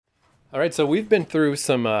All right, so we've been through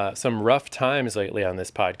some rough times lately on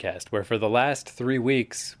this podcast, where for the last 3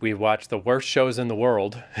 weeks we've watched the worst shows in the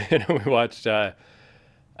world. We watched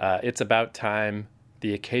It's About Time,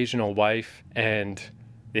 The Occasional Wife, and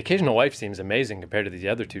The Occasional Wife seems amazing compared to the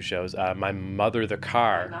other two shows. My Mother the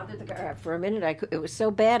Car. My Mother the Car. For a minute, it was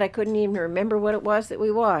so bad I couldn't even remember what it was that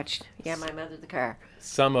we watched. Yeah, My Mother the Car.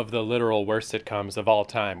 Some of the literal worst sitcoms of all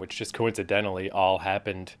time, which just coincidentally all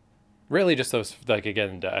happened. Really just those, like,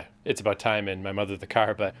 again, It's About Time and My Mother the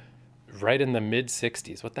Car, but right in the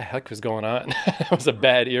mid-'60s. What the heck was going on? It was a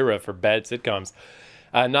bad era for bad sitcoms.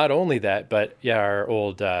 Not only that, but, yeah, our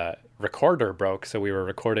old recorder broke, so we were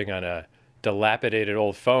recording on a dilapidated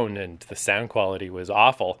old phone, and the sound quality was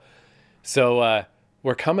awful. So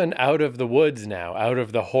we're coming out of the woods now, out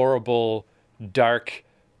of the horrible, dark,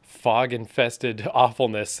 fog-infested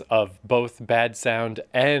awfulness of both bad sound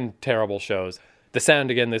and terrible shows. The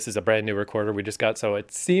sound, again, this is a brand new recorder we just got, so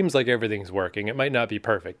it seems like everything's working. It might not be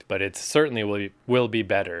perfect, but it certainly will be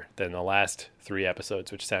better than the last 3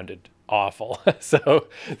 episodes, which sounded awful. So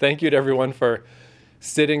thank you to everyone for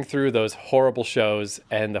sitting through those horrible shows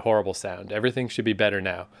and the horrible sound. Everything should be better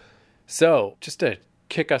now. So just to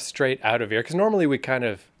kick us straight out of here, because normally we kind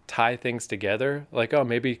of tie things together, like, oh,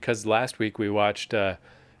 maybe because last week we watched a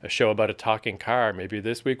show about a talking car. Maybe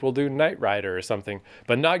this week we'll do Knight Rider or something,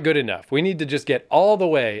 but not good enough. We need to just get all the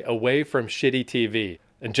way away from shitty TV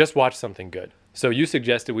and just watch something good. So you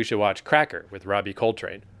suggested we should watch Cracker with Robbie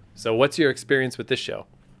Coltrane. So what's your experience with this show?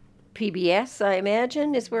 PBS, I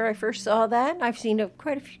imagine, is where I first saw that. I've seen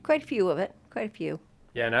quite a few of it. Quite a few.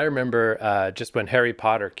 Yeah, and I remember just when Harry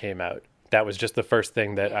Potter came out, that was just the first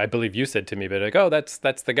thing that I believe you said to me, but like, oh, that's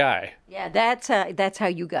the guy. Yeah, that's how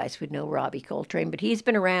you guys would know Robbie Coltrane. But he's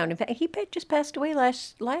been around. In fact, he just passed away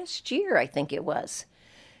last year, I think it was,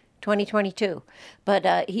 2022.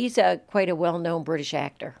 But he's quite a well-known British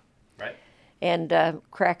actor. Right. And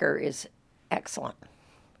Cracker is excellent.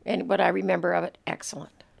 And what I remember of it,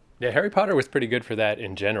 excellent. Yeah, Harry Potter was pretty good for that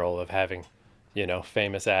in general, of having,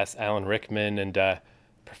 famous ass Alan Rickman and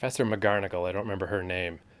Professor McGonagall. I don't remember her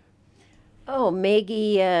name. Oh,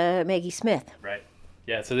 Maggie Smith. Right.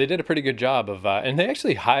 Yeah, so they did a pretty good job of, and they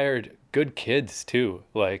actually hired good kids too.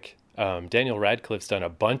 Like Daniel Radcliffe's done a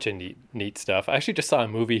bunch of neat stuff. I actually just saw a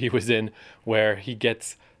movie he was in where he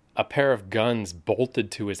gets a pair of guns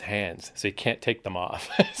bolted to his hands, so he can't take them off.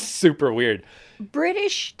 Super weird.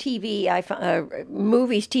 British TV,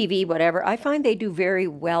 movies, TV, whatever, I find they do very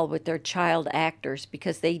well with their child actors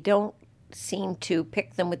because they don't seem to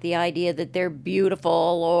pick them with the idea that they're beautiful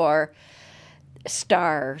or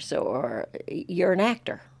stars or you're an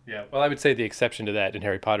actor. Yeah, well, I would say the exception to that in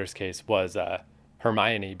Harry Potter's case was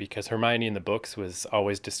Hermione, because Hermione in the books was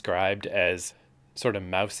always described as sort of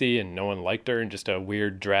mousy and no one liked her and just a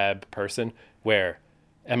weird, drab person, where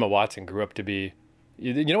Emma Watson grew up to be.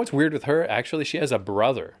 You know what's weird with her? Actually, she has a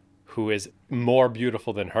brother who is more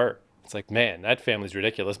beautiful than her. It's like, man, that family's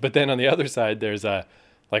ridiculous. But then on the other side, there's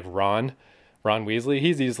like Ron Weasley.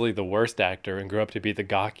 He's easily the worst actor and grew up to be the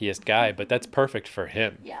gawkiest guy, but that's perfect for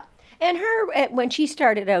him. Yeah. And her, when she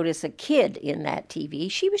started out as a kid in that TV,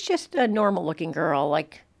 she was just a normal-looking girl.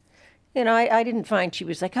 Like, I didn't find she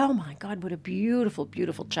was like, oh my God, what a beautiful,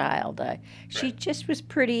 beautiful child. She just was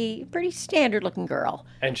pretty standard-looking girl.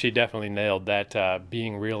 And she definitely nailed that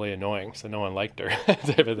being really annoying, so no one liked her,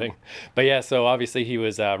 type of thing. But yeah, so obviously he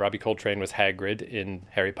was, Robbie Coltrane was Hagrid in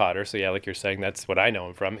Harry Potter. So yeah, like you're saying, that's what I know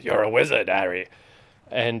him from. You're a wizard, Harry.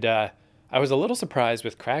 And I was a little surprised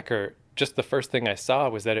with Cracker. Just the first thing I saw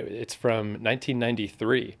was that it's from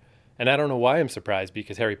 1993. And I don't know why I'm surprised,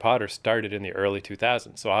 because Harry Potter started in the early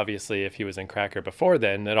 2000s. So obviously if he was in Cracker before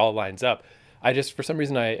then, it all lines up. For some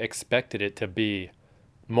reason, I expected it to be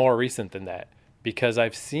more recent than that, because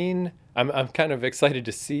I'm kind of excited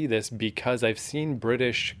to see this because I've seen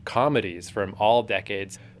British comedies from all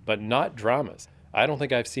decades, but not dramas. I don't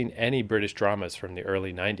think I've seen any British dramas from the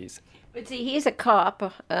early 90s. But see, he's a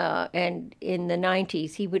cop, and in the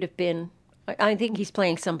 90s, he would have been, I think he's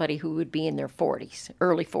playing somebody who would be in their 40s,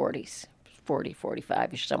 early 40s, 40,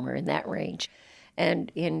 45-ish, somewhere in that range.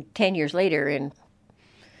 And 10 years later, in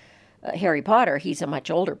Harry Potter, he's a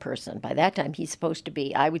much older person. By that time, he's supposed to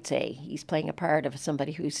be, I would say, he's playing a part of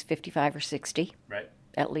somebody who's 55 or 60. Right.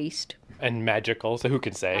 At least. And magical, so who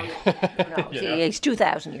can say? No, he's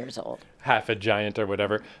 2,000 years old. Half a giant or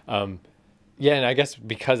whatever. Yeah, and I guess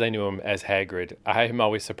because I knew him as Hagrid, I'm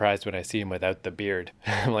always surprised when I see him without the beard.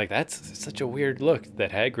 I'm like, that's such a weird look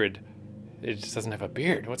that Hagrid, it just doesn't have a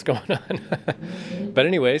beard. What's going on? But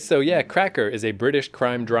anyway, so yeah, Cracker is a British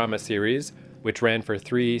crime drama series which ran for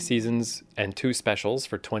 3 seasons and 2 specials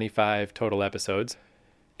for 25 total episodes.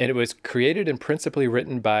 And it was created and principally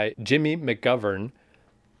written by Jimmy McGovern.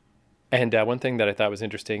 And one thing that I thought was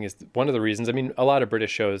interesting is one of the reasons, I mean, a lot of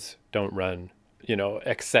British shows don't run,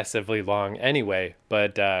 excessively long anyway.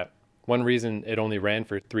 But one reason it only ran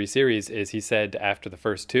for 3 series is he said after the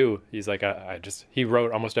first 2, he's like, he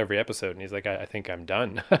wrote almost every episode. And he's like, I think I'm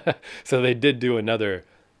done. So they did do another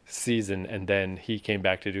season, and then he came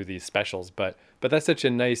back to do these specials. But that's such a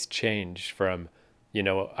nice change from,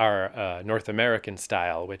 our North American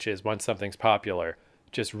style, which is once something's popular,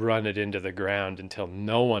 just run it into the ground until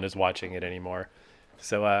no one is watching it anymore.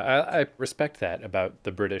 So I respect that about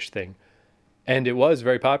the British thing. And it was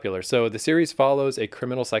very popular. So the series follows a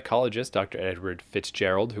criminal psychologist, Dr. Edward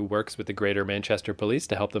Fitzgerald, who works with the Greater Manchester Police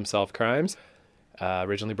to help them solve crimes.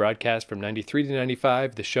 Originally broadcast from 93 to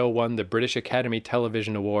 95, the show won the British Academy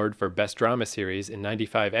Television Award for Best Drama Series in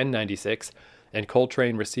 95 and 96, and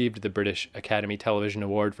Coltrane received the British Academy Television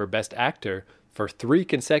Award for Best Actor for 3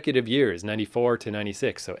 consecutive years, 94 to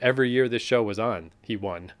 96. So every year this show was on, he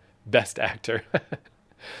won Best Actor.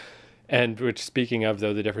 And which, speaking of,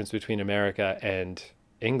 though, the difference between America and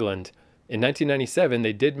England, in 1997,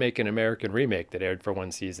 they did make an American remake that aired for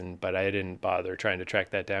 1 season, but I didn't bother trying to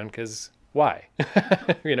track that down because why?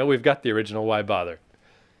 We've got the original, why bother?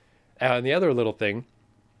 And the other little thing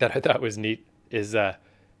that I thought was neat is,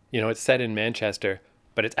 it's set in Manchester,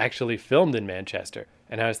 but it's actually filmed in Manchester.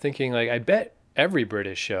 And I was thinking, I bet every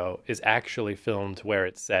British show is actually filmed where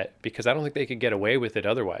it's set, because I don't think they could get away with it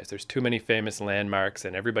otherwise. There's too many famous landmarks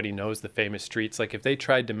and everybody knows the famous streets. Like if they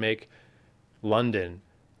tried to make London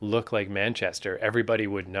look like Manchester, everybody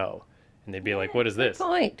would know. And they'd be like, what is this?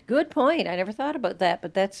 Good point. I never thought about that,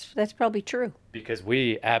 but that's probably true. Because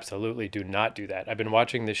we absolutely do not do that. I've been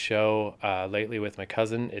watching this show lately with my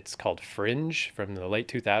cousin. It's called Fringe from the late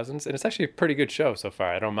 2000s. And it's actually a pretty good show so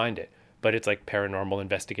far. I don't mind it. But it's like paranormal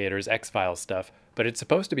investigators, X-Files stuff. But it's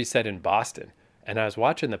supposed to be set in Boston. And I was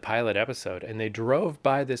watching the pilot episode, and they drove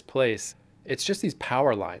by this place. It's just these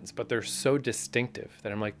power lines, but they're so distinctive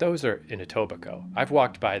that I'm like, those are in Etobicoke. I've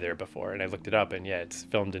walked by there before, and I looked it up, and yeah, it's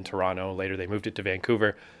filmed in Toronto. Later, they moved it to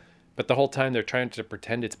Vancouver. But the whole time, they're trying to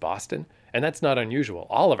pretend it's Boston. And that's not unusual.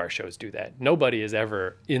 All of our shows do that. Nobody is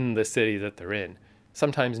ever in the city that they're in.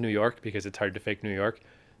 Sometimes New York, because it's hard to fake New York.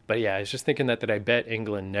 But yeah, I was just thinking that I bet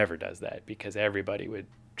England never does that, because everybody would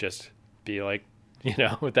just be like,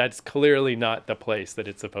 that's clearly not the place that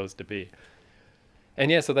it's supposed to be. And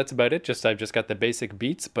yeah, so that's about it. I've just got the basic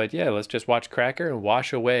beats, but yeah, let's just watch Cracker and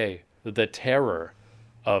wash away the terror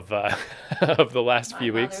of of the last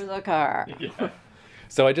few weeks. The car. Yeah.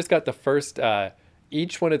 So I just got the first.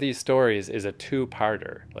 Each one of these stories is a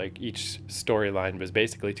 2-parter. Like each storyline was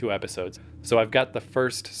basically 2 episodes. So I've got the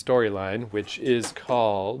first storyline, which is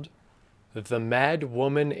called "The Mad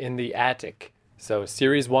Woman in the Attic." So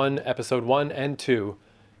series 1, episode 1 and 2.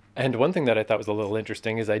 And one thing that I thought was a little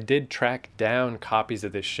interesting is I did track down copies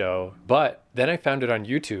of this show, but then I found it on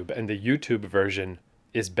YouTube, and the YouTube version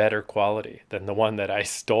is better quality than the one that I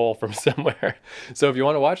stole from somewhere. So if you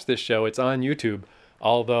want to watch this show, it's on YouTube,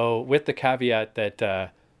 although with the caveat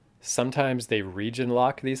that sometimes they region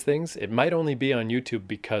lock these things. It might only be on YouTube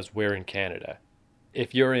because we're in Canada.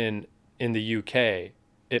 If you're in the UK,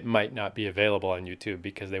 it might not be available on YouTube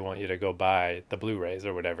because they want you to go buy the Blu-rays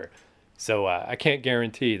or whatever. So I can't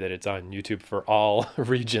guarantee that it's on YouTube for all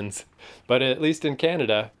regions, but at least in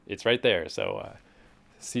Canada, it's right there. So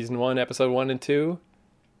season 1, episode 1 and 2,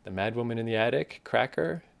 The Mad Woman in the Attic,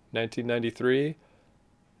 Cracker, 1993.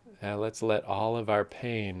 Let's let all of our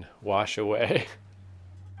pain wash away.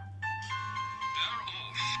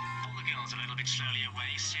 Pull the girls a little bit slowly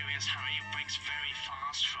away. Serious Harry breaks very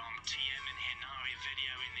fast from TM and Hinari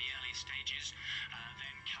video in the early stages.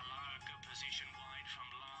 Then Kalara, good position wide from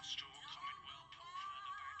last straw. Comet well pulled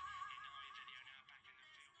further back. Hinari video now back in the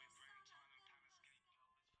field with Brown Time and Palace Gate. It reeks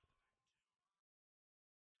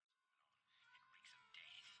of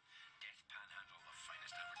death. Death panhandle, the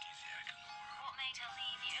finest aphrodisiac in the world. What made her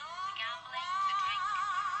leave you? The gambling, the drink,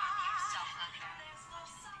 yourself,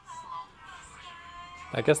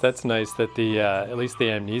 I guess that's nice that the at least the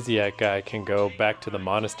amnesiac guy can go back to the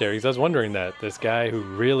monasteries. I was wondering that. This guy who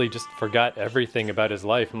really just forgot everything about his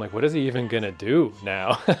life. I'm like, what is he even going to do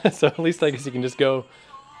now? So at least I guess he can just go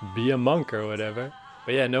be a monk or whatever.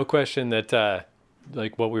 But yeah, no question that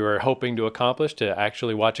like what we were hoping to accomplish, to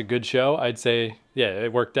actually watch a good show, I'd say, yeah,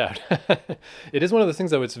 it worked out. It is one of those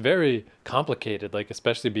things, though, it's very complicated, like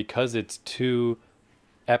especially because it's 2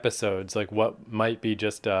 episodes, like what might be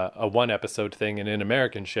just a 1-episode thing in an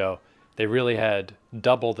American show, they really had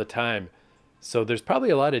double the time. So there's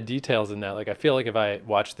probably a lot of details in that. Like I feel like if I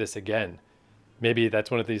watch this again, maybe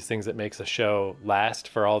that's one of these things that makes a show last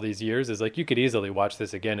for all these years, is like you could easily watch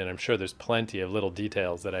this again, and I'm sure there's plenty of little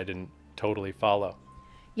details that I didn't totally follow.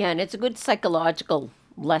 Yeah, and it's a good psychological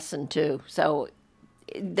lesson too. So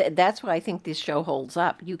that's why I think this show holds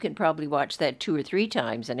up. You can probably watch that 2 or 3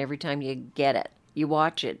 times, and every time you get it, you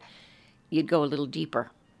watch it, you'd go a little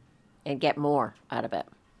deeper and get more out of it.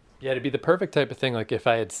 Yeah, it'd be the perfect type of thing. Like if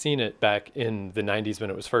I had seen it back in the 90s when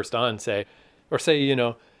it was first on, say,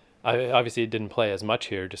 obviously it didn't play as much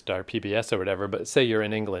here, just our PBS or whatever, but say you're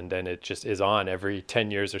in England and it just is on every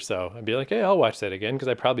 10 years or so. I'd be like, hey, I'll watch that again, because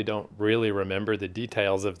I probably don't really remember the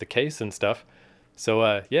details of the case and stuff.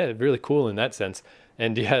 So, yeah, really cool in that sense.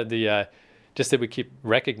 And yeah, just that we keep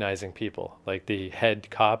recognizing people. Like the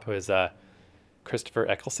head cop was Christopher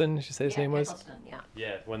Eccleston, did you say his name was? Eccleston, yeah.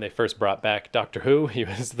 Yeah, when they first brought back Doctor Who, he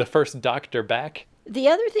was the first doctor back. The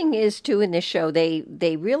other thing is, too, in this show, they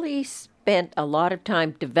really spent a lot of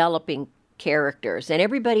time developing characters, and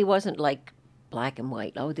everybody wasn't like black and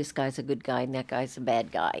white. Oh, this guy's a good guy and that guy's a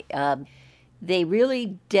bad guy. They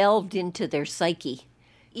really delved into their psyche.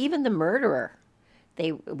 Even the murderer,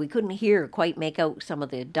 we couldn't quite make out some of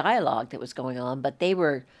the dialogue that was going on, but they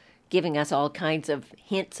were giving us all kinds of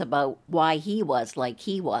hints about why he was like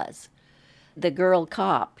he was. The girl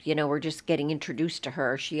cop, we're just getting introduced to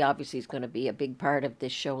her. She obviously is going to be a big part of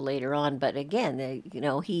this show later on. But again,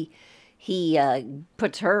 he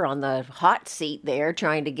puts her on the hot seat there,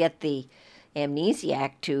 trying to get the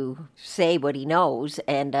amnesiac to say what he knows.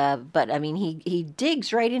 And but I mean, he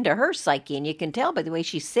digs right into her psyche, and you can tell by the way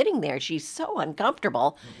she's sitting there. She's so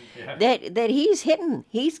uncomfortable that he's hitting.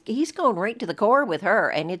 He's going right to the core with her,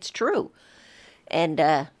 and it's true.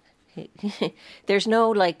 And there's no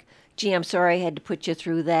like, gee, I'm sorry I had to put you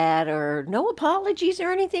through that, or no apologies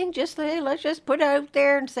or anything. Just let's just put it out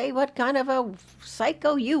there and say what kind of a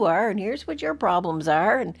psycho you are, and here's what your problems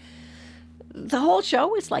are. And the whole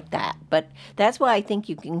show is like that. But that's why I think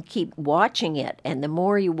you can keep watching it, and the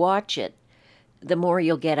more you watch it, the more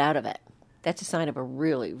you'll get out of it. That's a sign of a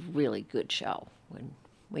really, really good show.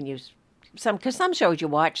 Because some shows you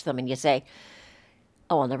watch them and you say,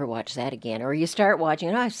 oh, I'll never watch that again. Or you start watching,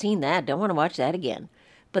 oh, I've seen that, don't want to watch that again.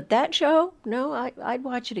 But that show, no, I'd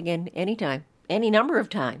watch it again anytime, any number of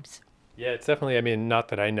times. Yeah, it's definitely, I mean, not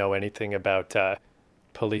that I know anything about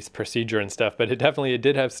police procedure and stuff, but it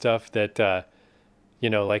did have stuff that,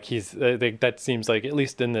 like that seems like, at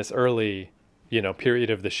least in this early, period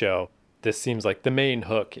of the show, this seems like the main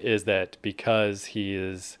hook is that because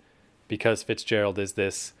Fitzgerald is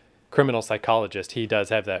this criminal psychologist, he does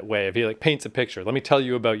have that way of, he like paints a picture. Let me tell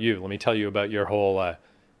you about you. Let me tell you about your whole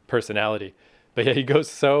personality. But yeah, he goes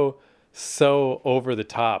so over the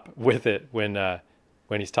top with it when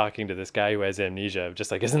he's talking to this guy who has amnesia. Just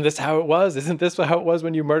like, isn't this how it was? Isn't this how it was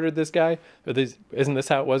when you murdered this guy? Isn't this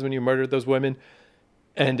how it was when you murdered those women?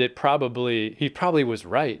 And he probably was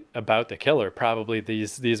right about the killer. Probably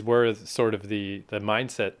these were sort of the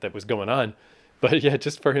mindset that was going on. But yeah,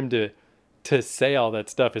 just for him to say all that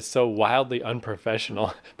stuff is so wildly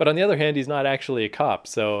unprofessional. But on the other hand, he's not actually a cop,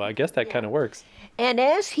 so I guess that kind of works. And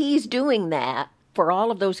as he's doing that, for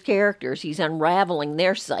all of those characters, he's unraveling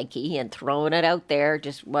their psyche and throwing it out there,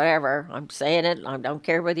 just whatever. I'm saying it. I don't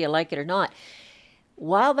care whether you like it or not.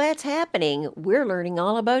 While that's happening, we're learning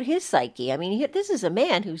all about his psyche. I mean, this is a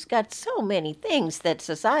man who's got so many things that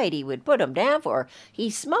society would put him down for. He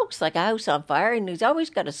smokes like a house on fire, and he's always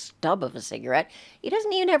got a stub of a cigarette. He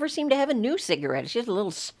doesn't even ever seem to have a new cigarette. It's just a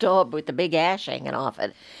little stub with the big ash hanging off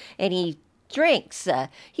it. And he drinks.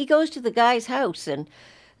 He goes to the guy's house, and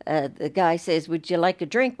the guy says, would you like a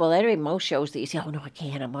drink? Well, anyway, most shows these, oh, no, I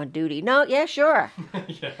can't. I'm on duty. No, yeah, sure.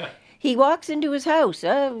 Yeah. He walks into his house,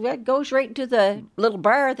 goes right to the little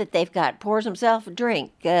bar that they've got, pours himself a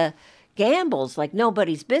drink, gambles like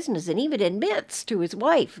nobody's business, and even admits to his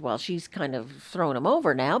wife, well, she's kind of thrown him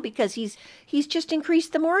over now because he's just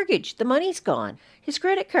increased the mortgage. The money's gone. His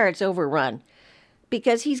credit card's overrun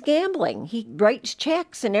because he's gambling. He writes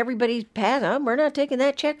checks, and everybody's passing, we're not taking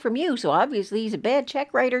that check from you. So obviously he's a bad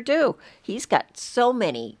check writer too. He's got so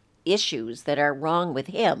many issues that are wrong with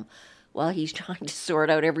him while he's trying to sort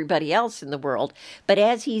out everybody else in the world. But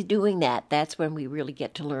as he's doing that, that's when we really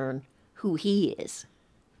get to learn who he is.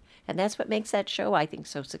 And that's what makes that show, I think,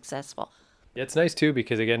 so successful. Yeah, it's nice too,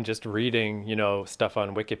 because again, just reading, stuff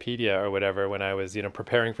on Wikipedia or whatever, when I was,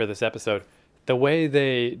 preparing for this episode, the way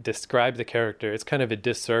they describe the character, it's kind of a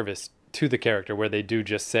disservice to the character, where they do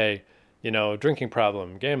just say, drinking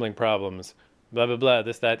problem, gambling problems, blah, blah, blah,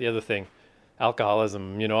 this, that, the other thing,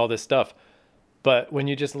 alcoholism, all this stuff. But when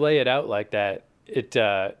you just lay it out like that,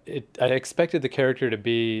 I expected the character to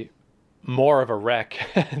be more of a wreck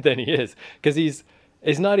than he is, because he's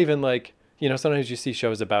not even like, sometimes you see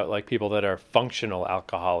shows about like people that are functional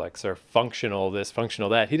alcoholics or functional this, functional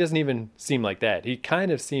that. He doesn't even seem like that. He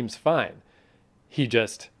kind of seems fine. He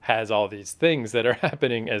just has all these things that are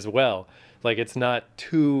happening as well. Like it's not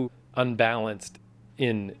too unbalanced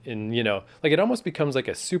in like it almost becomes like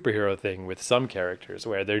a superhero thing with some characters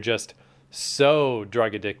where they're just so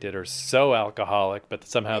drug addicted or so alcoholic, but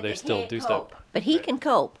somehow they still do stuff. But he can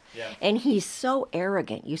cope. Yeah. And he's so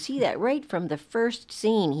arrogant. You see that right from the first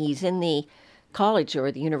scene. He's in the college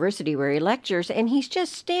or the university where he lectures, and he's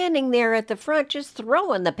just standing there at the front just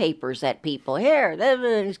throwing the papers at people. Here,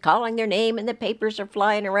 he's calling their name, and the papers are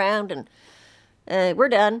flying around, and we're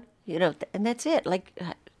done. And that's it. Like,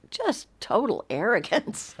 just total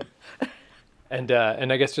arrogance. And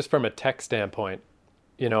I guess just from a tech standpoint,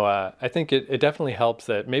 I think it definitely helps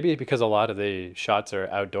that maybe because a lot of the shots are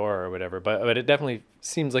outdoor or whatever, but it definitely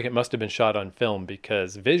seems like it must have been shot on film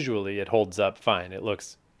because visually it holds up fine. It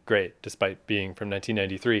looks great despite being from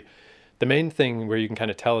 1993. The main thing where you can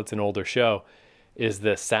kind of tell it's an older show is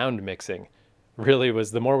the sound mixing. Really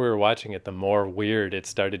was the more we were watching it, the more weird it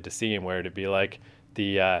started to seem, where it'd be like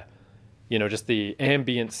the, just the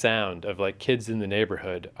ambient sound of like kids in the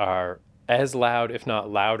neighborhood are as loud, if not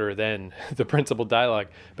louder, than the principal dialogue.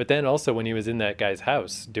 But then also when he was in that guy's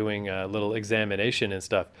house doing a little examination and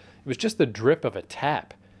stuff, it was just the drip of a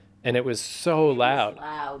tap. And it was so loud.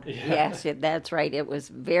 Loud. Yeah. Yes, that's right. It was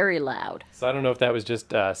very loud. So I don't know if that was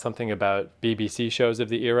just something about BBC shows of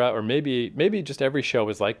the era, or maybe just every show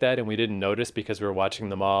was like that and we didn't notice because we were watching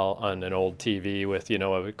them all on an old TV with,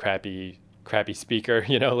 a crappy speaker,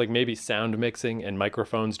 like maybe sound mixing and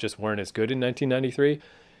microphones just weren't as good in 1993.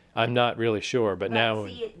 I'm not really sure, but now...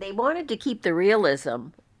 See, they wanted to keep the realism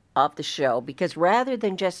of the show because rather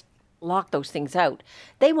than just lock those things out,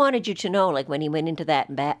 they wanted you to know, like when he went into that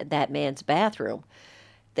man's bathroom,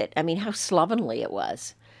 how slovenly it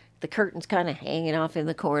was. The curtains kind of hanging off in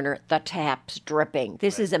the corner, the taps dripping.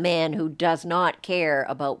 This is a man who does not care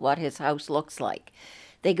about what his house looks like.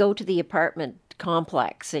 They go to the apartment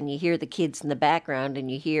complex and you hear the kids in the background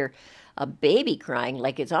and you hear a baby crying,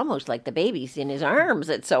 like it's almost like the baby's in his arms.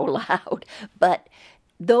 It's so loud. But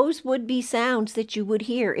those would be sounds that you would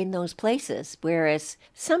hear in those places, whereas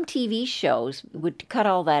some TV shows would cut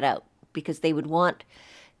all that out because they would want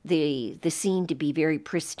the scene to be very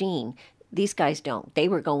pristine. These guys don't. They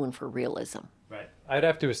were going for realism. Right. I'd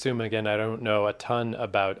have to assume, again, I don't know a ton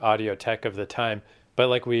about audio tech of the time,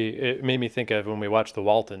 but it made me think of when we watched The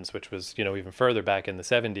Waltons, which was, even further back in the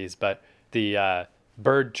 70s, but the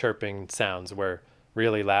bird chirping sounds were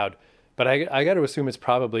really loud. But I got to assume it's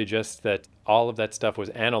probably just that all of that stuff was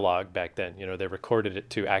analog back then. They recorded it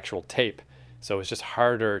to actual tape. So it was just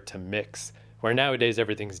harder to mix. Where nowadays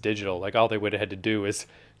everything's digital. Like all they would have had to do is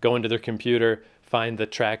go into their computer, find the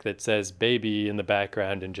track that says baby in the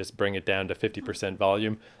background and just bring it down to 50%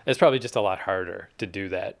 volume. It's probably just a lot harder to do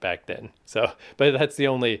that back then. So, but that's the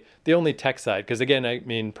only tech side. Because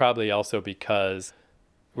again, probably also because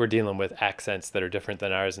we're dealing with accents that are different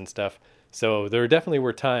than ours and stuff. So there definitely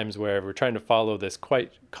were times where we're trying to follow this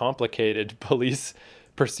quite complicated police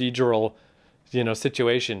procedural,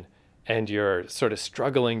 situation, and you're sort of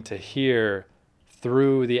struggling to hear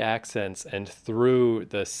through the accents and through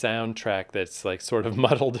the soundtrack that's like sort of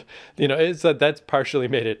muddled. That's partially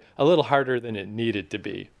made it a little harder than it needed to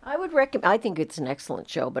be. I think it's an excellent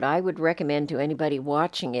show, but I would recommend to anybody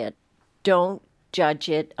watching it, don't judge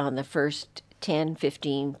it on the first 10,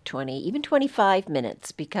 15, 20, even 25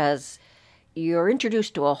 minutes, because you're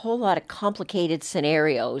introduced to a whole lot of complicated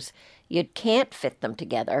scenarios. You can't fit them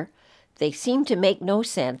together. They seem to make no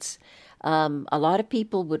sense. A lot of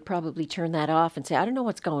people would probably turn that off and say, I don't know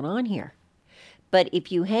what's going on here. But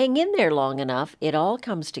if you hang in there long enough, it all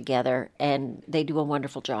comes together, and they do a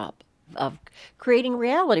wonderful job of creating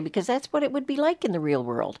reality, because that's what it would be like in the real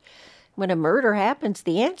world. When a murder happens,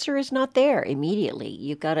 the answer is not there immediately.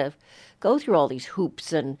 You've got to go through all these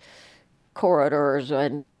hoops and corridors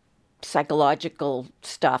and psychological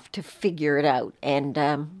stuff to figure it out. And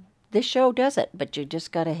this show does it, but you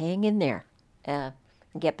just got to hang in there and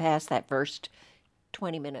get past that first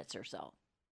 20 minutes or so.